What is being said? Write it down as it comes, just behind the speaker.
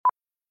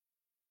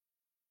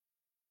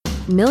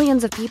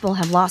Millions of people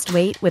have lost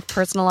weight with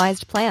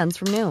personalized plans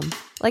from Noom.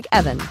 Like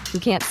Evan, who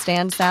can't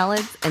stand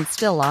salads and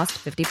still lost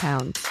 50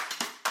 pounds.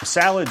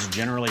 Salads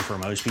generally for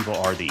most people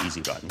are the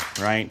easy button,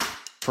 right?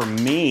 For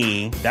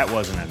me, that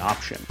wasn't an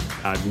option.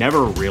 I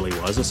never really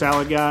was a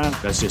salad guy.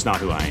 That's just not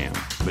who I am.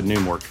 But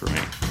Noom worked for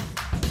me.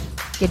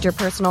 Get your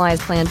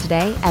personalized plan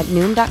today at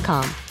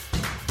Noom.com.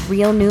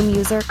 Real Noom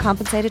user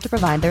compensated to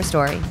provide their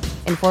story.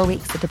 In 4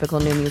 weeks, the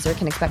typical Noom user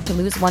can expect to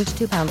lose 1 to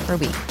 2 pounds per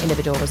week.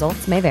 Individual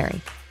results may vary.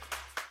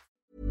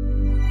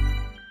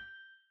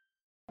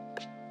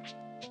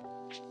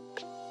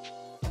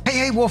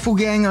 Hey Waffle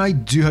Gang, I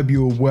do hope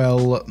you are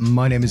well.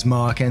 My name is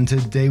Mark and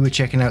today we're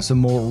checking out some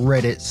more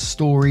Reddit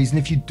stories, and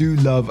if you do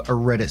love a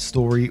Reddit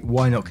story,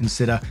 why not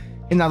consider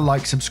hitting that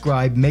like,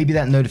 subscribe, maybe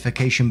that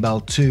notification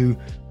bell too,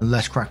 and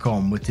let's crack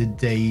on with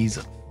today's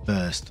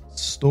first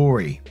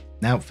story.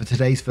 Now for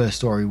today's first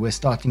story, we're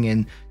starting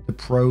in the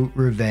Pro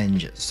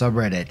Revenge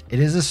subreddit. It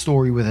is a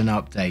story with an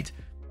update,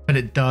 but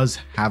it does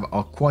have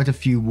quite a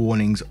few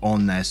warnings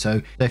on there,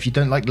 so if you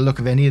don't like the look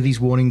of any of these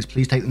warnings,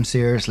 please take them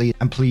seriously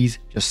and please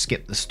just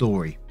skip the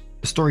story.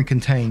 The story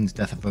contains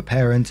death of a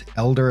parent,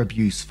 elder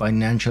abuse,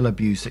 financial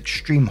abuse,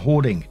 extreme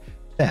hoarding,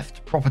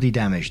 theft, property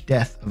damage,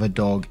 death of a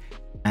dog,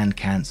 and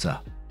cancer.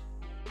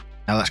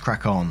 Now let's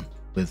crack on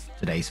with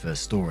today's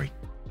first story.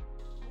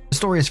 The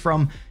story is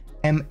from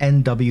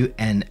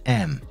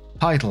MNWNM,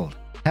 titled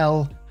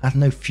Hell Hath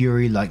No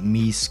Fury Like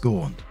Me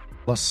Scorned,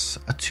 plus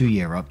a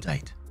 2-year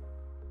update.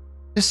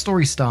 This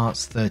story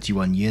starts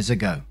 31 years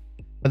ago,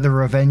 but the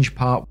revenge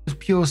part was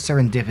pure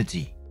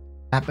serendipity.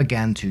 That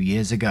began 2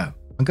 years ago.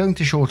 I'm going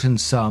to shorten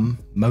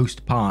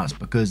most parts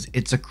because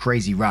it's a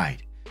crazy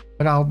ride,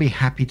 but I'll be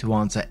happy to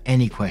answer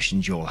any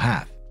questions you'll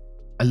have.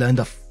 I learned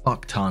a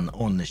fuck ton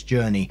on this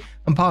journey,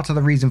 and part of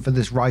the reason for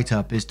this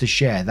write-up is to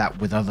share that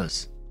with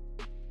others.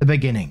 The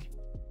beginning.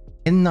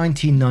 In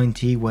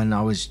 1990, when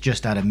I was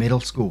just out of middle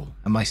school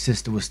and my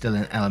sister was still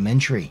in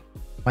elementary,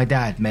 my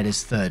dad met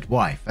his third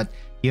wife at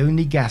the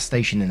only gas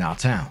station in our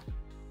town.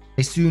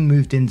 They soon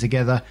moved in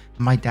together,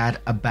 and my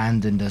dad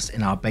abandoned us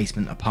in our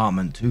basement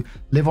apartment to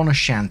live on a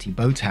shanty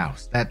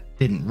boathouse that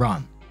didn't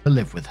run, to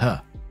live with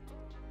her.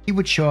 He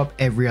would show up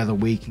every other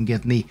week and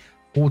give me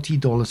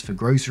 $40 for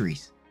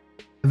groceries.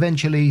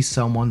 Eventually,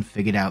 someone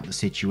figured out the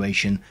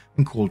situation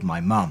and called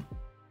my mum.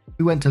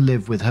 We went to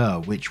live with her,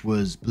 which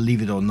was,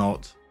 believe it or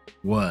not,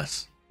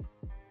 worse.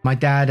 My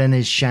dad and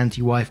his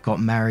shanty wife got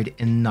married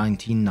in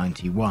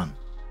 1991.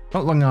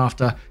 Not long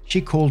after,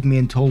 she called me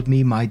and told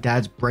me my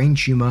dad's brain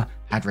tumor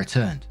had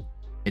returned.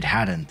 It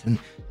hadn't, and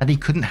that he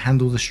couldn't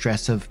handle the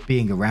stress of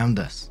being around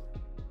us.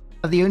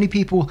 But the only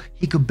people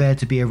he could bear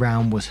to be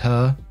around was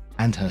her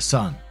and her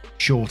son,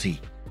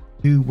 Shorty,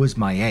 who was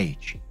my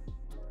age.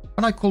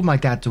 When I called my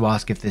dad to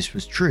ask if this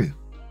was true,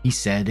 he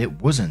said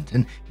it wasn't,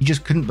 and he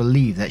just couldn't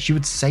believe that she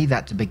would say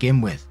that to begin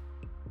with.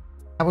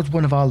 That was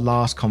one of our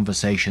last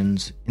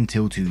conversations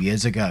until 2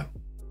 years ago.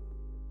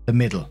 The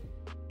middle.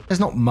 There's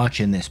not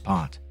much in this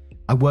part.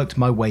 I worked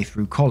my way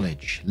through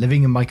college,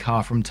 living in my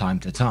car from time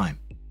to time.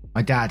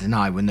 My dad and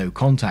I were no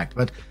contact,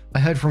 but I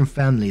heard from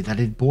family that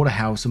he'd bought a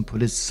house and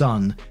put his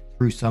son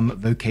through some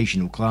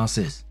vocational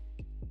classes.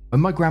 When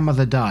my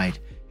grandmother died,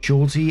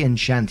 Shorty and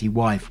shanty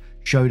wife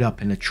showed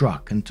up in a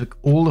truck and took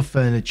all the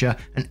furniture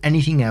and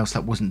anything else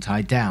that wasn't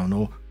tied down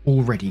or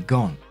already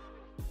gone.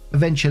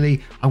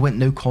 Eventually, I went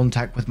no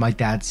contact with my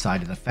dad's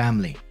side of the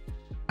family.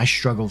 I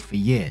struggled for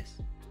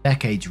years,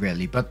 decades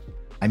really, but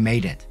I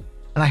made it.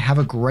 And I have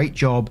a great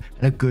job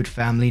and a good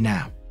family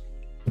now.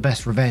 The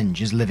best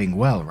revenge is living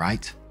well,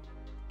 right?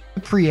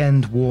 The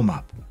pre-end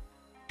warm-up.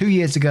 2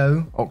 years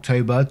ago,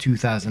 October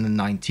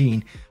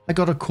 2019, I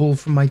got a call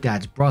from my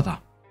dad's brother,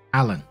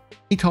 Alan.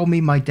 He told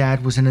me my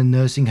dad was in a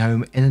nursing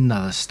home in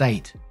another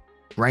state.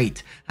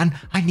 Great, and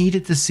I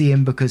needed to see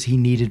him because he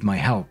needed my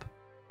help.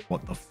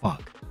 What the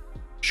fuck?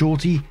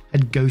 Shorty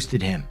had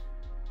ghosted him.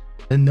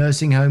 The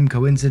nursing home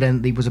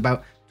coincidentally was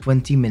about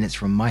 20 minutes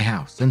from my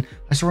house, and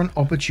I saw an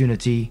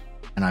opportunity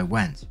and I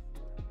went.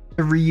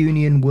 The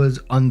reunion was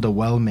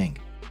underwhelming.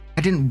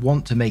 I didn't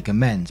want to make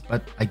amends,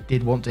 but I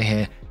did want to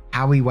hear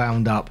how he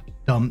wound up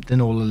dumped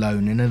and all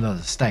alone in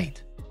another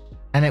state.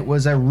 And it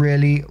was a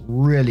really,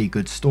 really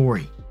good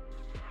story.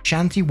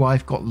 Shanty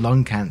wife got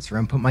lung cancer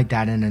and put my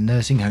dad in a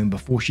nursing home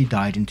before she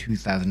died in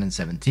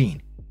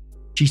 2017.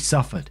 She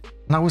suffered,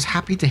 and I was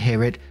happy to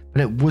hear it,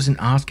 but it wasn't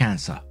heart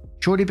cancer.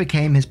 Shorty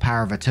became his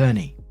power of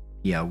attorney,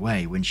 a year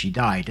away when she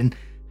died, and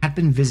had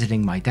been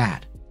visiting my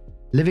dad,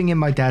 living in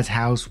my dad's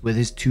house with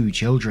his 2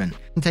 children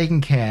and taking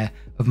care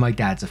of my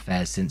dad's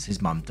affairs since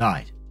his mum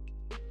died.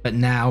 But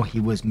now he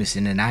was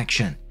missing in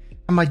action,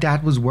 and my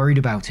dad was worried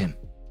about him.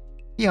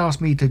 He asked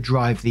me to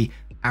drive the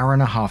hour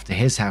and a half to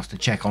his house to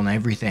check on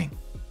everything.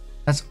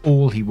 That's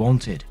all he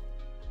wanted.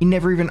 He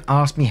never even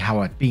asked me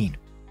how I'd been.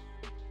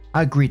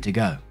 I agreed to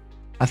go.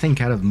 I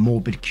think out of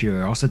morbid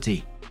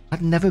curiosity.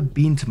 I'd never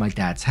been to my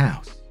dad's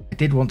house. I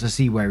did want to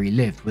see where he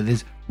lived with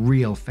his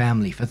real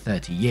family for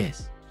 30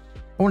 years.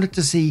 I wanted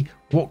to see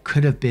what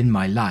could have been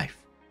my life.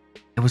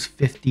 It was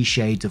 50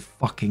 shades of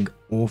fucking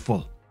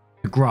awful.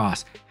 The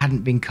grass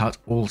hadn't been cut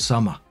all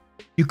summer.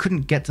 You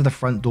couldn't get to the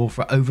front door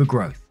for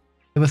overgrowth.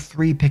 There were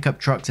 3 pickup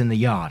trucks in the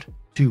yard.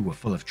 2 were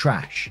full of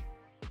trash.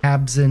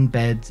 Cabs and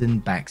beds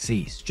and back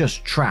seats.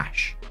 Just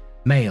trash.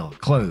 Mail,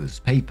 clothes,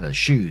 papers,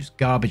 shoes,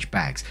 garbage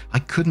bags. I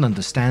couldn't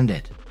understand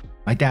it.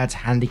 My dad's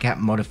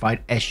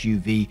handicap-modified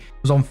SUV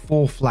was on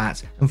 4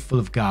 flats and full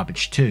of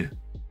garbage too.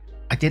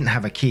 I didn't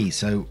have a key,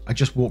 so I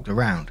just walked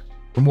around.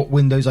 From what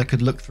windows I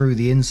could look through,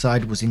 the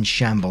inside was in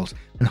shambles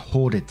and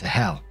hoarded to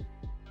hell.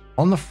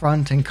 On the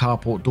front and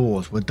carport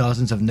doors were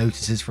dozens of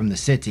notices from the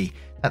city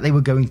that they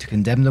were going to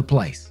condemn the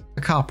place.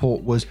 The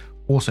carport was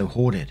also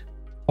hoarded.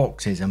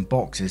 Boxes and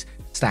boxes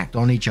stacked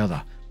on each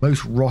other,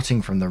 most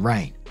rotting from the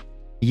rain.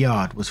 The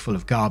yard was full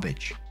of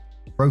garbage.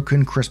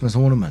 Broken Christmas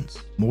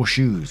ornaments, more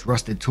shoes,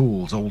 rusted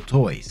tools, old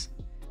toys.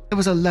 There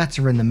was a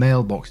letter in the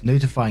mailbox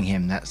notifying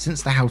him that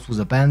since the house was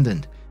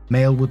abandoned,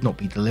 mail would not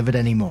be delivered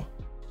anymore.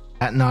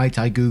 That night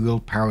I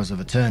googled powers of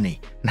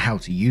attorney and how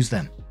to use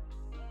them.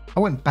 I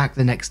went back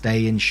the next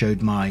day and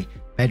showed my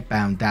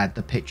bedbound dad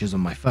the pictures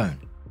on my phone.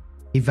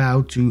 He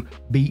vowed to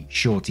beat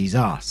Shorty's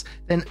ass,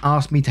 then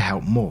asked me to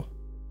help more.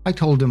 I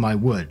told him I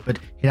would, but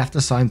he'd have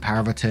to sign power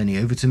of attorney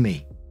over to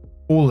me.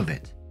 All of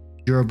it.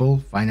 Durable,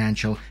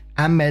 financial,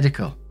 and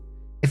medical.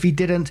 If he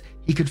didn't,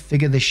 he could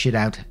figure this shit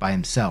out by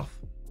himself.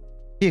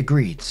 He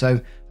agreed, so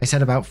I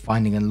set about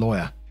finding a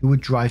lawyer who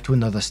would drive to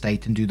another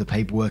state and do the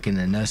paperwork in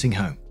the nursing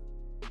home.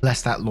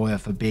 Bless that lawyer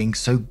for being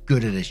so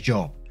good at his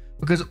job,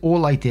 because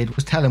all I did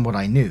was tell him what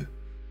I knew, and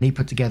he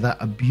put together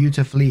a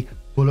beautifully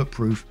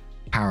bulletproof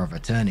power of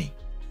attorney.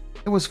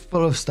 It was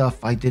full of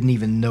stuff I didn't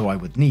even know I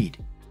would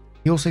need.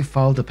 He also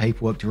filed the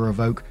paperwork to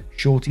revoke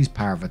Shorty's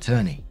power of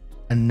attorney,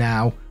 and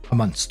now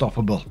I'm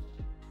unstoppable.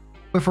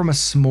 We're from a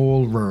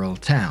small rural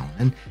town,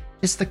 and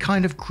it's the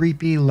kind of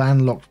creepy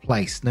landlocked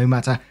place. No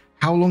matter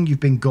how long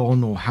you've been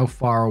gone or how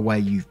far away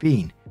you've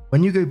been,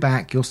 when you go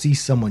back you'll see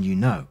someone you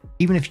know,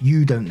 even if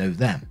you don't know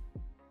them.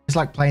 It's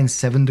like playing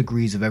 7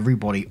 degrees of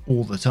everybody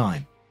all the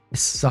time.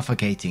 It's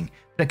suffocating,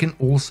 but it can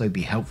also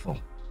be helpful.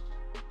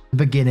 The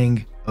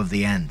beginning of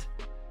the end.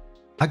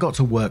 I got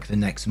to work the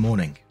next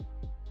morning.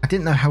 I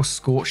didn't know how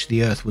scorched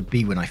the earth would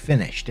be when I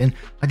finished, and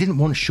I didn't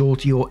want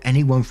Shorty or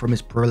anyone from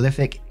his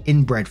prolific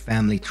inbred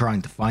family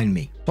trying to find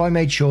me, so I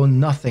made sure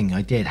nothing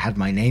I did had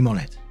my name on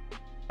it.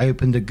 I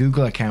opened a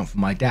Google account for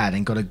my dad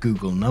and got a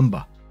Google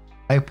number.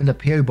 I opened a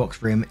PO box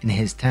for him in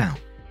his town.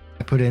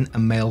 I put in a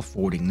mail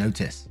forwarding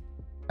notice.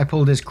 I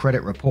pulled his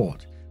credit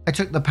report. I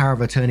took the power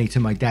of attorney to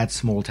my dad's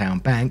small town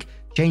bank,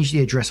 changed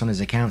the address on his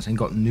accounts and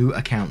got new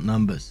account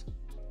numbers.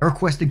 I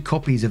requested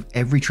copies of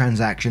every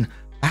transaction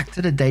back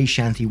to the day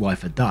Shanty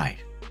wife had died,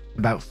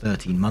 about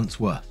 13 months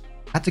worth.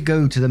 I had to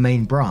go to the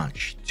main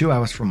branch, 2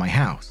 hours from my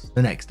house,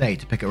 the next day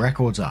to pick the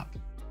records up.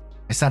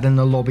 I sat in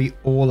the lobby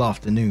all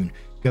afternoon,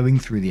 going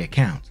through the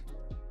account.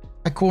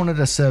 I cornered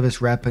a service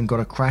rep and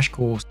got a crash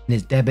course in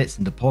his debits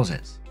and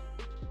deposits.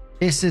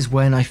 This is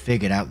when I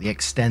figured out the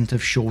extent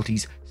of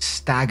Shorty's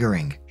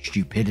staggering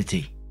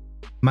stupidity.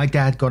 My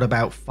dad got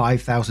about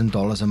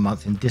 $5,000 a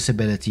month in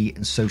disability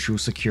and social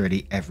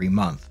security every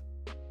month.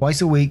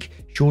 Twice a week,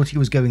 Shorty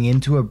was going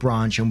into a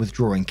branch and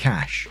withdrawing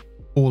cash,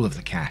 all of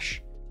the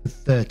cash, for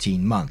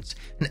 13 months,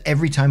 and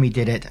every time he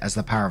did it as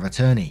the power of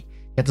attorney,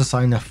 he had to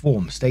sign a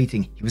form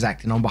stating he was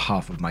acting on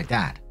behalf of my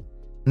dad,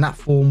 and that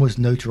form was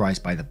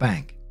notarized by the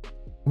bank.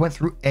 I went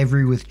through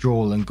every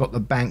withdrawal and got the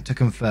bank to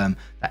confirm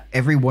that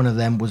every one of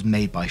them was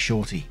made by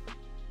Shorty.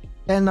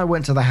 Then I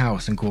went to the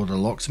house and called a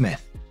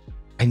locksmith.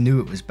 I knew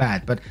it was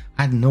bad, but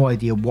I had no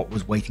idea what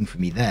was waiting for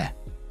me there.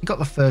 He got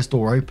the first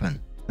door open,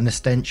 and the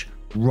stench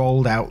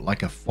rolled out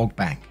like a fog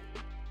bank.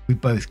 We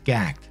both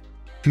gagged.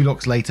 2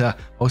 locks later,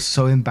 I was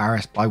so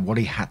embarrassed by what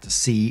he had to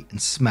see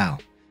and smell,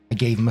 I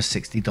gave him a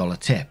 $60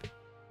 tip.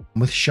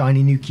 And with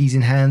shiny new keys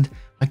in hand,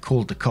 I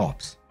called the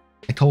cops.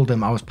 I told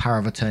him I was power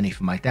of attorney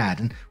for my dad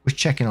and was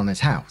checking on his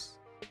house,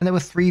 and there were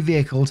 3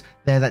 vehicles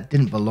there that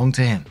didn't belong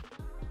to him.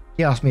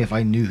 He asked me if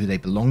I knew who they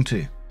belonged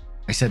to.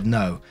 I said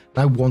no,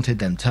 and I wanted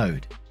them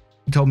towed.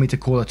 He told me to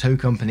call a tow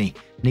company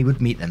and he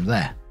would meet them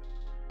there.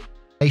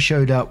 They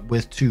showed up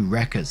with 2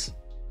 wreckers.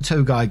 The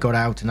tow guy got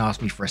out and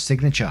asked me for a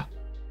signature.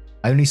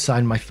 I only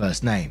signed my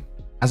first name.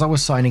 As I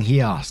was signing,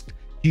 he asked,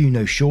 "Do you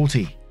know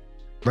Shorty?"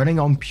 Running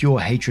on pure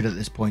hatred at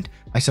this point,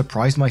 I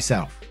surprised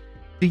myself.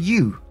 "Do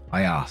you?"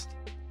 I asked.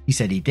 He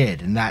said he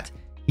did, and that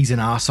he's an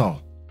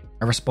arsehole.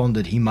 I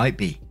responded he might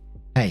be.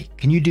 "Hey,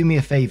 can you do me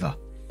a favor?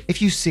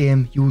 If you see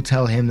him, you will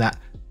tell him that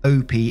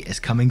OP is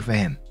coming for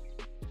him."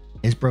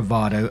 His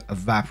bravado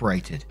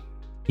evaporated.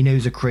 He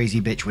knows a crazy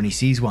bitch when he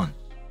sees one.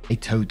 They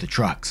towed the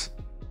trucks.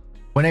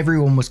 When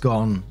everyone was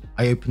gone,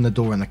 I opened the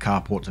door in the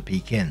carport to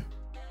peek in.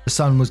 The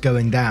sun was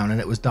going down and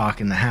it was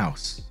dark in the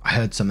house. I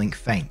heard something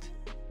faint,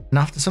 and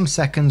after some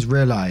seconds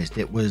realized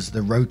it was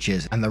the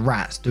roaches and the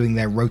rats doing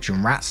their roach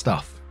and rat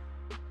stuff.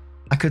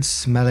 I could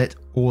smell it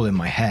all in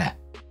my hair.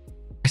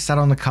 I sat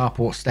on the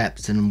carport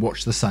steps and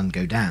watched the sun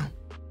go down.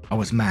 I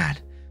was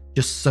mad,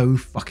 just so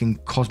fucking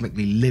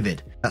cosmically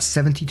livid that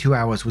 72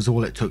 hours was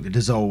all it took to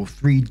dissolve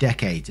 3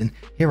 decades, and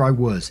here I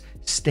was,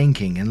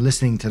 stinking and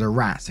listening to the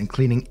rats and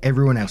cleaning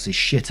everyone else's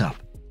shit up.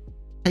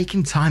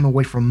 Taking time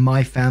away from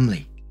my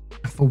family.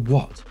 And for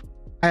what?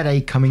 I had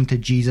a coming to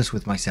Jesus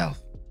with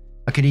myself.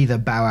 I could either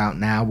bow out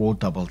now or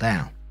double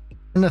down.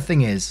 And the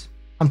thing is,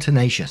 I'm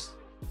tenacious.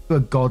 To a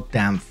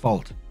goddamn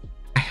fault.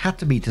 I had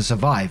to be to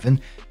survive,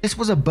 and this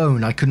was a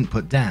bone I couldn't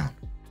put down.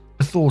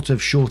 The thought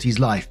of Shorty's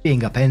life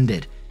being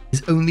upended,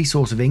 his only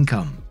source of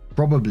income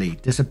probably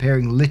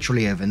disappearing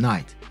literally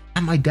overnight,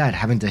 and my dad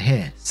having to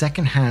hear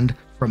secondhand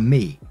from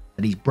me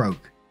that he's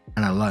broke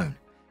and alone,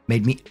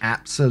 made me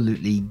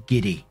absolutely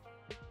giddy.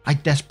 I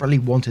desperately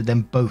wanted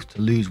them both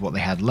to lose what they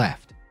had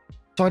left,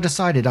 so I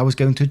decided I was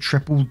going to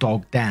triple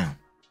dog down.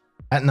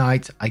 At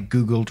night, I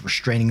googled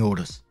restraining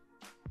orders,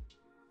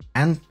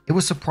 and it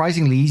was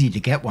surprisingly easy to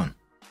get one.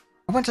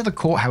 I went to the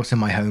courthouse in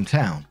my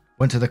hometown,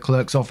 went to the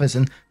clerk's office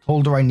and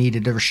told her I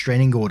needed a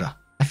restraining order.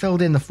 I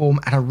filled in the form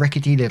at a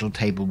rickety little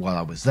table while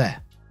I was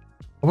there.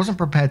 I wasn't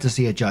prepared to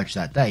see a judge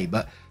that day,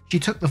 but she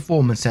took the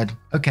form and said,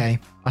 "Okay,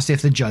 I'll see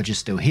if the judge is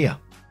still here."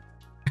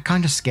 It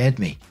kind of scared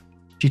me.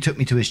 She took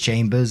me to his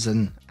chambers,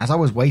 and as I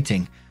was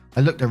waiting,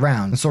 I looked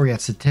around and saw he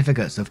had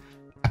certificates of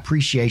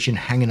appreciation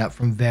hanging up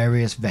from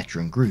various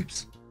veteran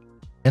groups.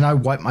 Then I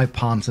wiped my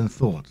palms and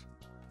thought,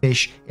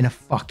 fish in a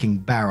fucking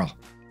barrel.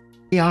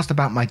 He asked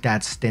about my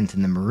dad's stint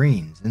in the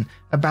Marines and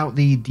about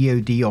the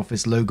DoD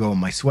office logo on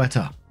my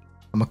sweater.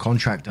 I'm a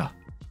contractor.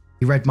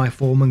 He read my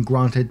form and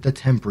granted the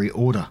temporary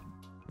order.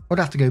 I would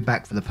have to go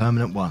back for the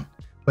permanent one,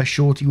 where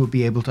Shorty would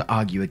be able to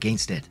argue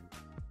against it.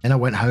 Then I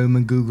went home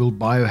and googled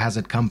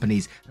biohazard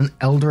companies and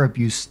elder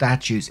abuse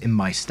statutes in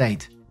my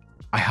state.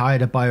 I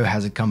hired a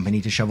biohazard company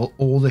to shovel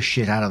all the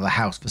shit out of the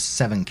house for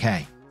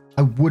 $7,000.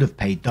 I would have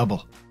paid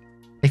double.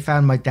 They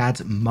found my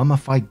dad's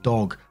mummified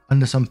dog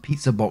under some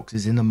pizza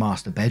boxes in the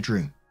master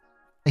bedroom.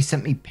 They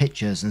sent me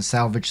pictures and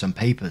salvaged some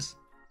papers.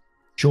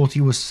 Shorty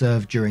was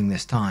served during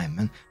this time,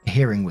 and the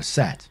hearing was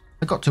set.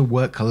 I got to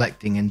work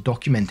collecting and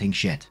documenting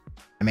shit.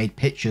 I made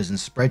pictures and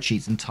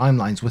spreadsheets and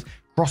timelines with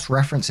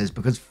cross-references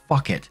because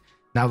fuck it,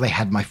 now they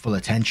had my full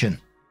attention.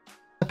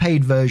 The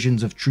paid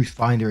versions of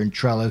Truthfinder and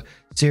Trello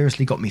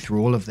seriously got me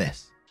through all of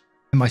this.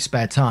 In my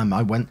spare time,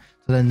 I went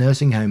to the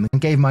nursing home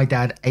and gave my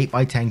dad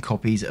 8x10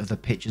 copies of the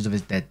pictures of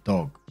his dead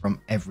dog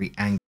from every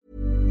angle.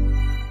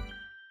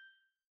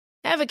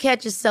 Ever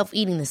catch yourself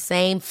eating the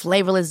same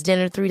flavorless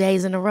dinner 3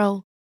 days in a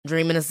row?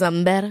 Dreaming of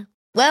something better?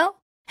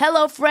 Well,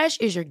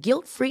 HelloFresh is your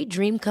guilt-free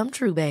dream come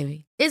true,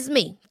 baby. It's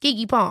me,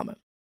 Keke Palmer.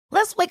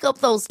 Let's wake up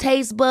those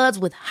taste buds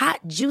with hot,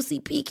 juicy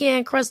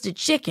pecan-crusted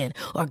chicken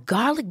or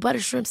garlic butter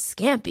shrimp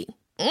scampi.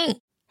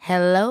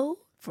 Hello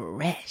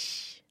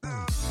Fresh.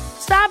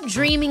 Stop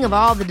dreaming of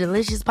all the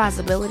delicious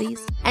possibilities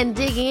and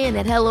dig in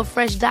at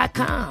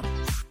HelloFresh.com.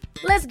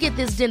 Let's get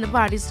this dinner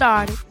party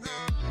started.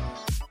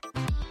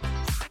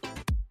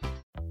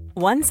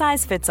 One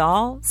size fits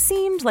all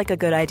seemed like a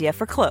good idea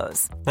for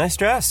clothes. Nice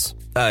dress.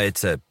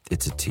 It's a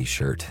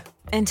t-shirt.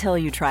 Until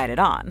you tried it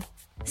on.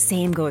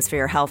 Same goes for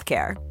your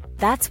healthcare.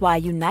 That's why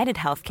United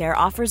Healthcare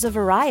offers a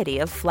variety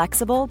of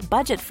flexible,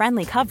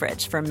 budget-friendly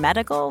coverage for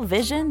medical,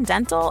 vision,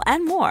 dental,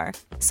 and more.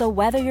 So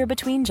whether you're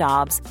between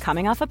jobs,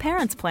 coming off a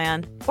parent's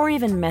plan, or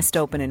even missed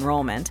open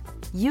enrollment,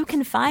 you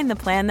can find the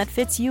plan that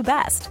fits you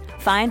best.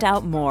 Find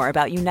out more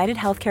about United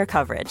Healthcare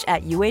coverage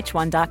at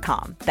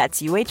uh1.com.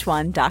 That's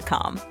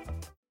uh1.com.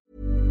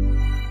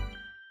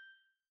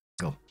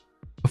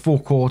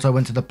 Before court, I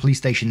went to the police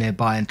station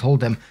nearby and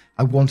told them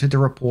I wanted to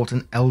report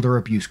an elder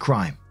abuse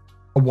crime.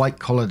 A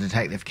white-collar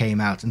detective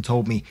came out and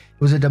told me it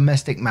was a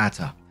domestic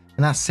matter,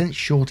 and that since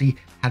Shorty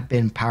had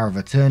been power of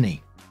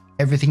attorney,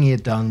 everything he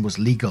had done was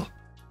legal.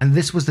 And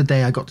this was the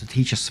day I got to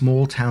teach a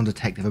small-town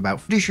detective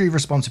about fiduciary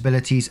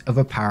responsibilities of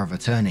a power of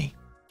attorney.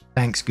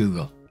 Thanks,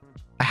 Google.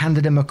 I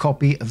handed him a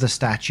copy of the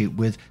statute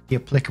with the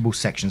applicable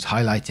sections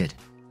highlighted.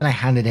 Then I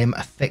handed him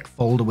a thick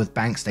folder with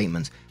bank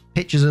statements,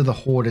 pictures of the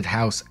hoarded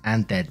house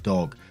and dead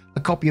dog, a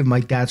copy of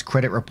my dad's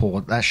credit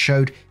report that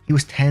showed he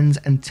was tens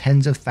and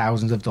tens of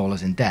thousands of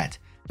dollars in debt,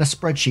 and a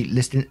spreadsheet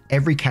listing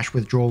every cash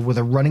withdrawal with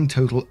a running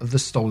total of the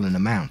stolen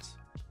amounts.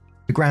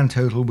 The grand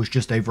total was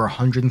just over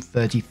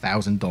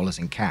 $130,000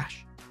 in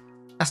cash.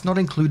 That's not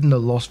including the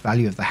lost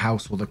value of the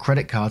house or the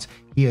credit cards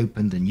he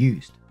opened and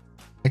used.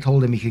 I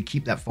told him he could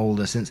keep that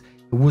folder since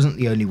it wasn't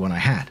the only one I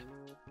had.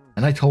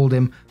 And I told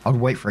him I'd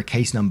wait for a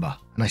case number,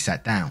 and I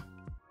sat down.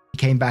 He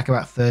came back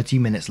about 30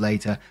 minutes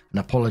later and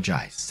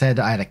apologized, said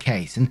I had a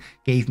case, and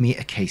gave me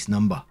a case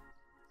number.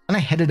 And I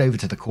headed over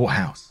to the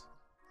courthouse.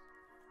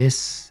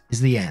 This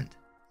is the end.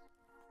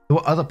 There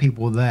were other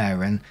people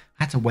there, and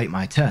I had to wait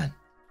my turn.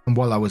 And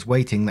while I was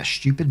waiting, that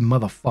stupid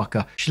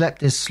motherfucker schlepped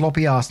his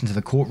sloppy ass into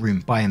the courtroom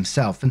by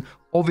himself, and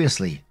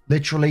obviously,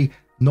 literally,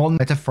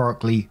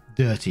 non-metaphorically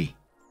dirty.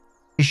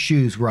 His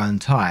shoes were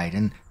untied,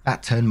 and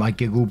that turned my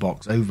giggle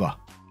box over.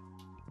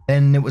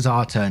 Then it was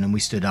our turn, and we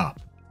stood up.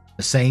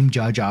 The same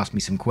judge asked me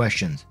some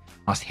questions,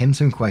 asked him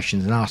some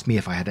questions, and asked me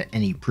if I had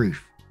any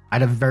proof. I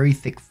had a very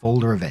thick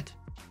folder of it.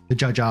 The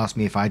judge asked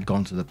me if I had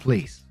gone to the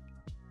police.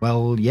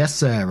 Well, yes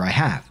sir, I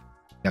have.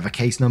 You have a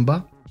case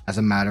number? As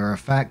a matter of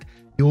fact,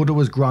 the order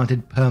was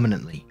granted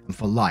permanently and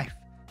for life,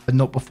 but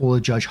not before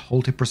the judge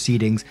halted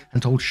proceedings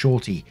and told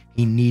Shorty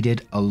he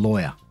needed a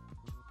lawyer.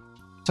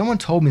 Someone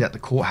told me that the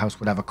courthouse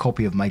would have a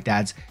copy of my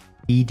dad's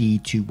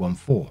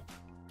BD-214,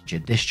 which are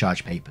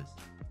discharge papers.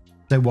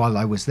 So while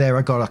I was there,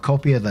 I got a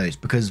copy of those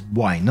because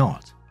why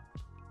not?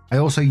 I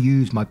also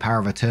used my power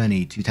of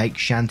attorney to take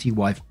Shanty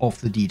wife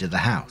off the deed of the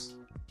house.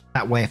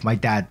 That way, if my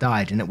dad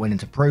died and it went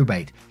into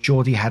probate,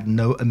 Shorty had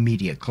no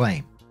immediate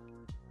claim.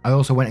 I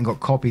also went and got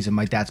copies of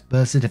my dad's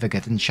birth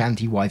certificate and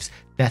Shanty wife's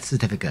death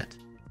certificate.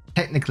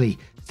 Technically,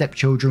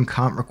 stepchildren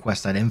can't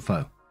request that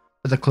info,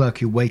 but the clerk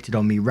who waited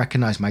on me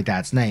recognized my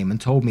dad's name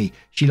and told me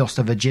she lost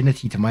her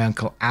virginity to my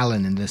uncle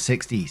Alan in the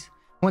 60s.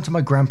 I went to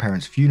my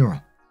grandparents'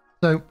 funeral,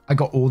 so I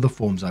got all the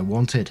forms I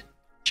wanted.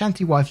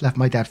 Shanty wife left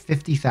my dad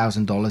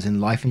 $50,000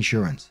 in life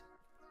insurance.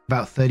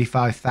 About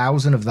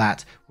 $35,000 of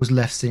that was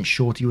left since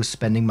Shorty was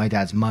spending my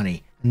dad's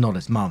money and not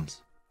his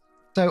mum's.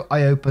 So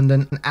I opened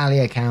an Ally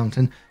account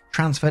and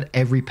transferred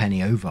every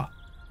penny over.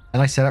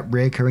 Then I set up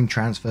recurring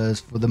transfers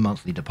for the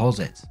monthly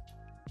deposits.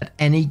 At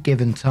any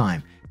given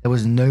time, there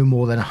was no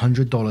more than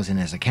 $100 in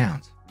his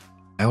account.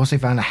 I also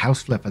found a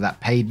house flipper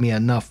that paid me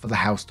enough for the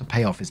house to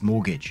pay off his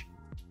mortgage.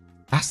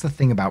 That's the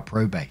thing about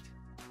probate.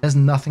 There's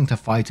nothing to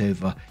fight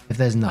over if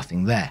there's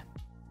nothing there.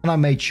 And I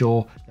made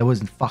sure there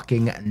was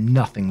fucking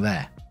nothing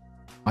there.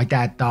 My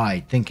dad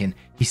died thinking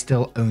he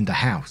still owned the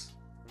house.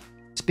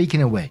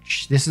 Speaking of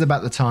which, this is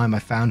about the time I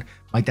found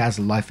my dad's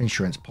life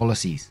insurance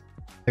policies.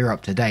 They were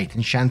up to date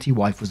and Shanty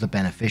wife was the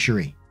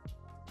beneficiary.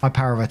 My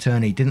power of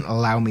attorney didn't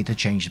allow me to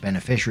change the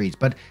beneficiaries,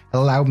 but it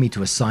allowed me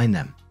to assign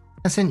them.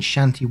 And since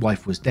Shanty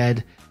wife was dead,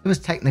 there was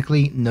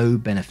technically no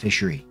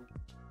beneficiary.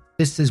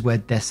 This is where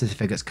death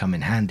certificates come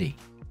in handy.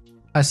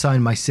 I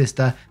assigned my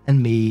sister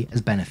and me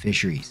as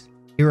beneficiaries.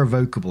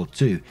 Irrevocable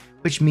too,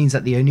 which means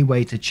that the only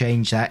way to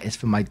change that is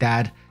for my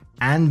dad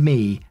and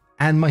me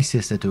and my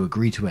sister to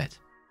agree to it.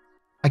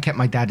 I kept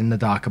my dad in the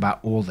dark about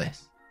all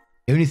this.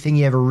 The only thing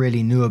he ever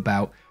really knew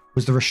about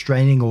was the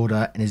restraining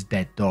order and his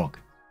dead dog.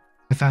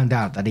 I found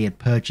out that he had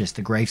purchased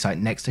the gravesite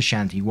next to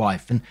Shanty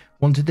wife and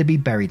wanted to be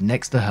buried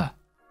next to her.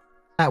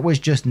 That was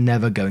just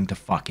never going to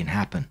fucking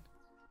happen.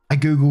 I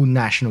googled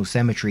national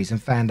cemeteries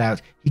and found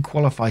out he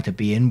qualified to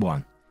be in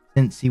one,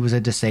 since he was a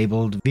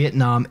disabled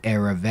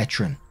Vietnam-era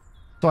veteran.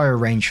 So I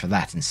arranged for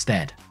that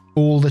instead.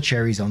 All the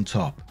cherries on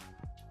top.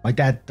 My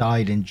dad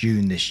died in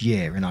June this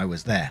year and I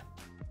was there.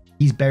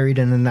 He's buried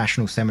in a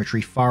national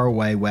cemetery far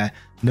away where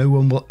no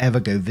one will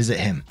ever go visit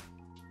him.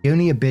 The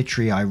only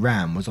obituary I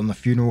ran was on the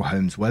funeral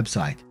home's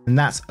website, and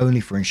that's only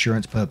for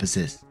insurance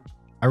purposes.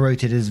 I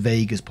wrote it as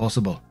vague as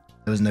possible.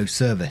 There was no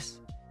service.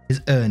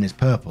 His urn is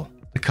purple,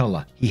 the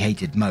colour he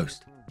hated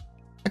most.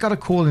 I got a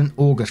call in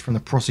August from the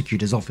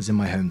prosecutor's office in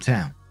my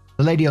hometown.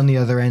 The lady on the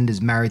other end is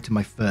married to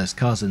my first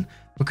cousin,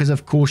 because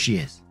of course she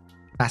is.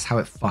 That's how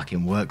it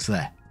fucking works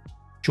there.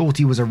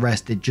 Shorty was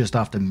arrested just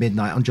after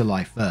midnight on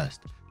July 1st,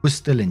 was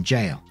still in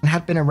jail, and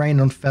had been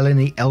arraigned on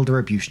felony elder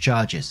abuse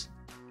charges.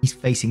 He's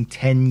facing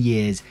 10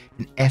 years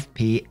in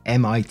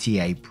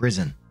FPMITA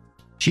prison.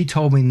 She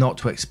told me not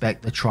to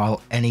expect the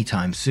trial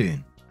anytime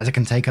soon, as it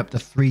can take up to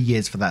 3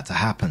 years for that to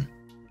happen.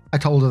 I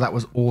told her that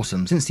was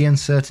awesome, since the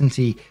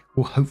uncertainty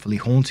will hopefully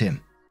haunt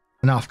him.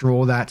 And after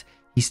all that,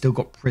 he's still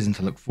got prison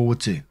to look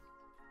forward to.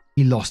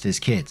 He lost his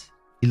kids.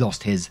 He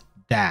lost his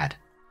dad.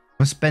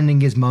 Was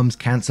spending his mum's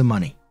cancer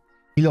money.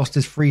 He lost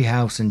his free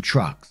house and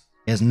trucks.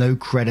 He has no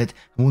credit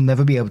and will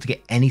never be able to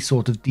get any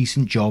sort of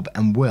decent job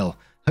and will,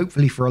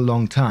 hopefully for a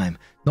long time,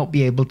 not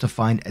be able to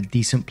find a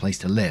decent place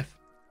to live.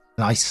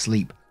 And I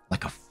sleep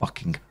like a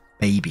fucking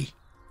baby.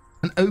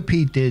 And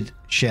OP did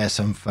share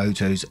some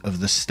photos of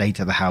the state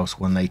of the house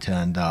when they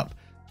turned up.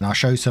 And I'll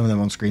show some of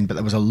them on screen, but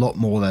there was a lot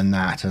more than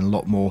that and a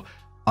lot more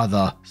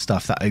other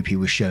stuff that OP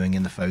was showing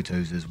in the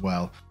photos as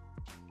well.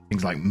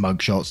 Things like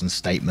mugshots and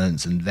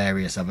statements and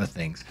various other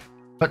things.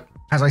 But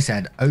as I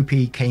said, OP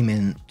came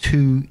in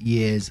 2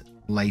 years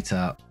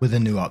later with a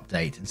new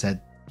update and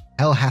said,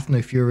 "Hell hath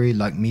no fury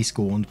like me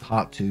scorned,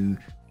 part 2,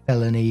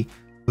 felony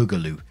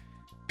boogaloo."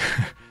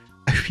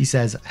 OP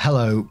says,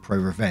 "Hello, pro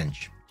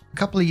revenge. A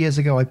couple of years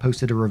ago, I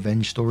posted a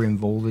revenge story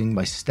involving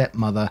my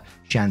stepmother,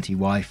 Shanty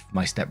wife,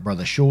 my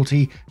stepbrother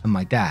Shorty, and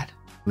my dad,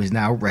 who is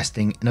now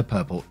resting in a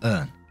purple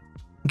urn.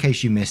 In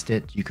case you missed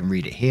it, you can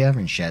read it here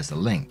and shares the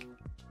link.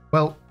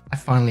 Well, I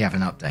finally have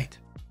an update.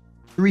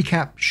 To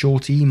recap,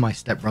 Shorty, my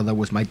stepbrother,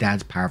 was my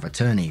dad's power of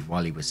attorney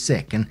while he was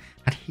sick and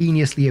had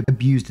heinously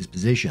abused his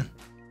position,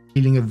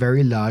 stealing a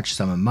very large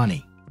sum of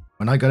money.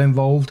 When I got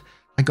involved,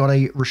 I got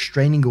a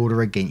restraining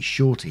order against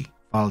Shorty,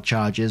 filed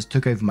charges,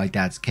 took over my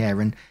dad's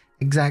care, and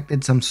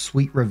exacted some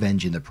sweet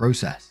revenge in the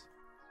process.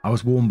 I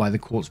was warned by the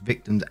court's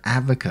victim's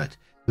advocate,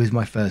 who is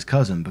my first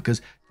cousin,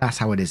 because that's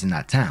how it is in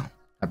that town,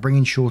 that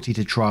bringing Shorty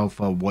to trial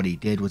for what he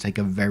did would take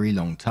a very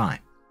long time.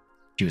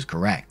 She was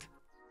correct.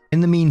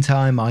 In the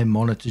meantime, I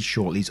monitored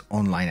Shorty's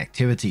online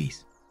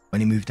activities.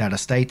 When he moved out of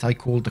state, I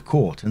called the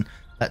court and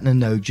let them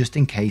know just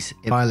in case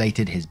it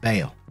violated his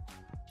bail.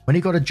 When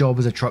he got a job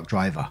as a truck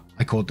driver,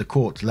 I called the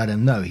court to let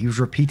him know he was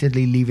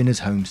repeatedly leaving his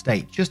home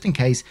state just in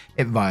case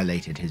it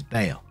violated his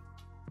bail.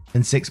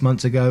 Then 6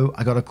 months ago,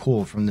 I got a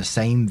call from the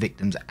same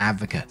victim's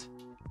advocate.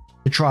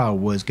 The trial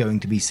was going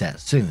to be set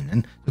soon,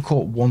 and the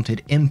court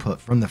wanted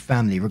input from the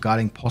family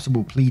regarding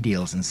possible plea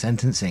deals and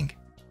sentencing.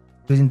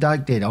 He was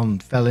indicted on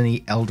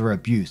felony elder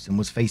abuse and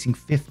was facing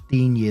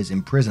 15 years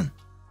in prison.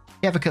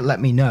 The advocate let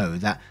me know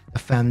that the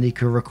family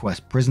could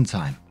request prison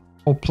time,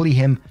 or plea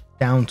him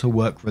down to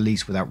work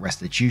release without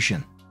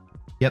restitution.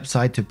 The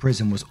upside to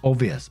prison was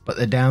obvious, but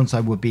the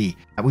downside would be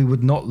that we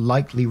would not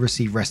likely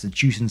receive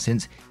restitution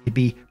since he'd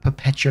be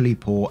perpetually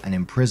poor and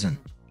in prison.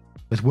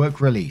 With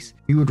work release,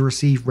 he would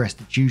receive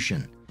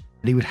restitution,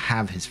 but he would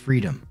have his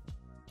freedom.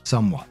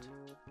 Somewhat.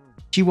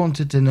 She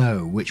wanted to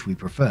know which we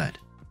preferred.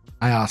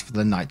 I asked for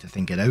the night to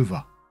think it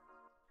over.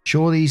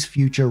 Shorty's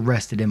future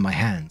rested in my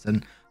hands,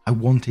 and I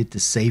wanted to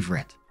savor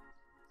it.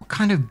 What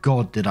kind of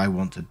god did I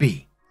want to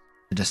be?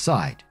 To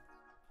decide,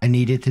 I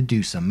needed to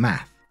do some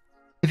math.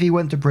 If he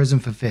went to prison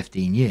for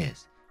 15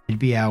 years, he'd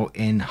be out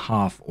in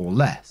half or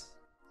less.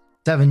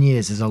 7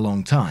 years is a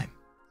long time,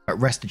 but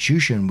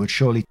restitution would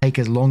surely take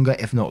as longer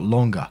if not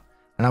longer,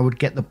 and I would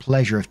get the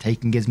pleasure of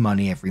taking his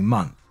money every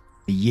month,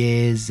 for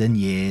years and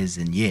years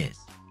and years.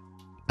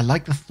 I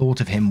liked the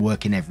thought of him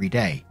working every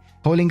day,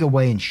 toiling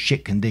away in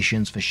shit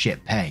conditions for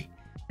shit pay,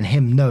 and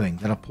him knowing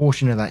that a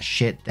portion of that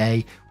shit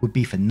day would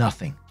be for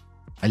nothing.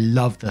 I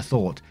loved the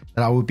thought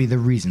that I would be the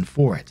reason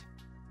for it.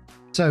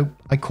 So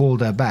I called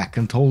her back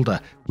and told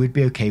her we'd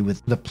be okay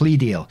with the plea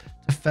deal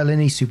to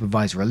felony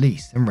supervised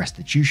release and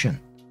restitution.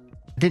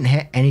 I didn't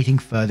hear anything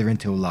further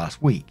until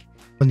last week,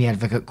 when the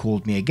advocate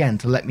called me again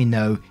to let me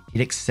know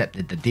he'd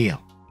accepted the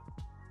deal.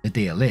 The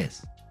deal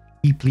is,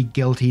 he pleaded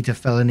guilty to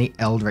felony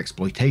elder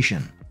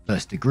exploitation,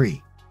 first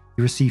degree.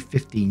 He received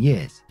 15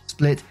 years,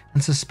 split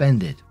and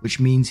suspended,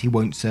 which means he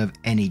won't serve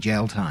any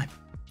jail time.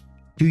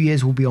 2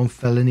 years will be on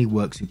felony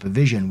work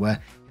supervision, where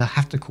he'll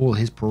have to call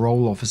his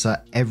parole officer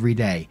every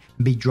day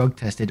and be drug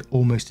tested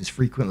almost as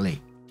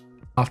frequently.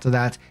 After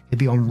that, he'll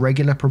be on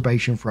regular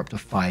probation for up to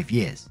 5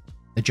 years.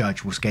 The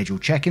judge will schedule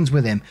check-ins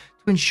with him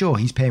to ensure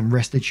he's paying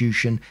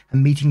restitution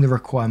and meeting the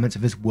requirements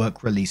of his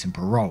work release and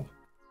parole.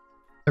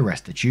 The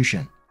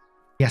restitution.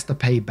 He has to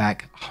pay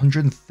back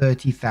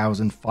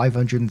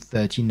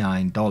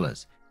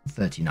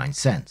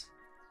 $130,539.39.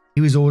 He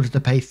was ordered to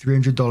pay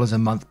 $300 a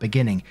month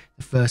beginning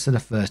the first of the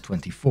first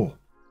 24.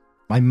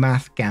 My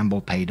math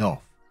gamble paid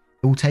off.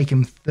 It will take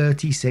him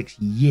 36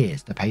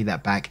 years to pay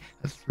that back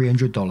at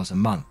 $300 a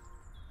month.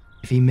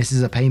 If he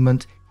misses a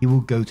payment, he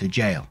will go to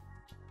jail.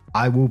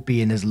 I will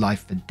be in his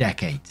life for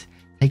decades,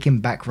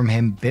 taking back from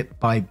him bit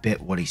by bit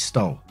what he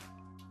stole.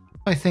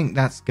 I think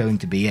that's going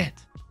to be it.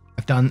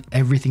 I've done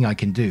everything I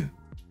can do,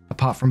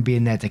 apart from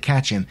being there to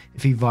catch him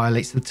if he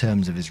violates the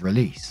terms of his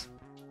release.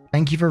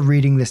 Thank you for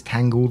reading this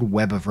tangled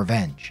web of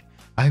revenge.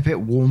 I hope it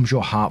warms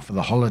your heart for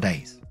the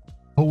holidays.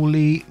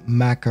 Holy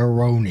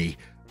macaroni.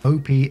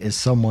 OP is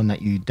someone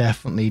that you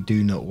definitely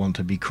do not want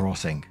to be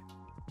crossing.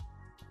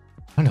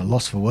 I'm kind of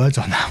lost for words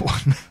on that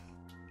one.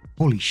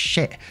 Holy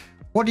shit.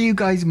 What do you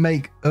guys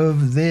make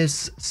of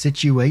this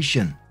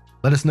situation?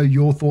 Let us know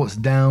your thoughts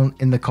down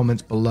in the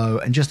comments below,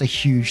 and just a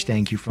huge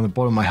thank you from the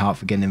bottom of my heart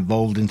for getting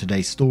involved in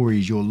today's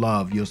stories. Your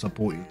love, your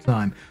support, your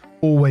time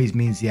always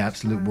means the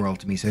absolute world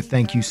to me, so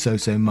thank you so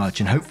much,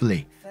 and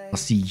hopefully I'll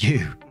see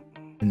you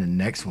in the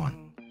next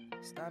one.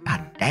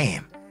 God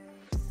damn.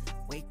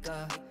 Wake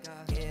up,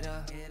 get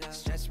up,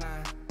 stretch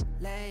my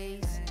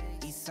legs,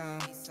 eat some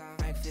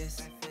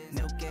breakfast,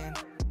 milk and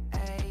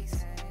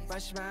eggs,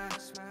 brush my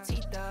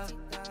teeth up,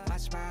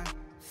 wash my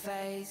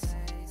face,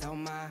 throw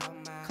my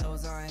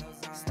clothes on,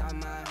 start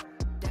my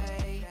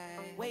day.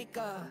 Wake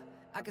up,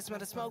 I can smell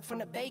the smoke from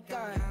the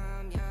bacon.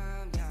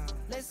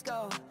 Let's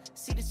go,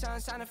 see the sun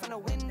shining from the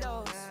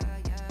windows.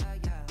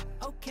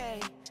 Okay,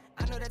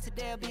 I know that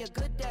today'll be a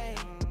good day.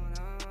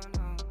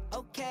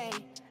 Okay,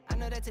 I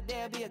know that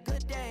today'll be a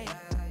good day.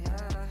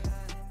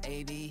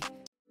 AB.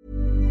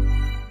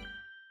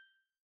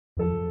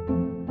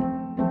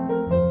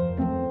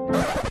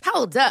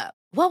 Hold up.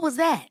 What was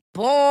that?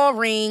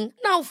 Boring.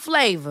 No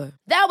flavor.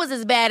 That was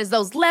as bad as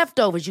those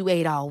leftovers you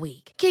ate all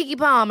week. Keke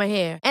Palmer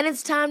here, and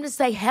it's time to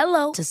say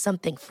hello to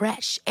something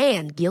fresh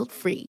and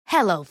guilt-free.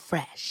 Hello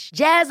Fresh.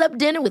 Jazz up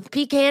dinner with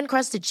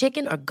pecan-crusted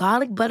chicken or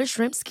garlic butter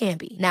shrimp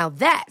scampi. Now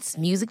that's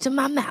music to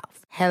my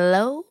mouth.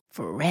 Hello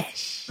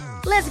Fresh.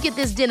 Let's get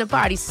this dinner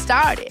party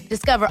started.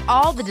 Discover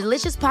all the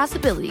delicious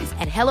possibilities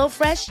at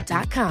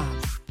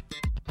HelloFresh.com.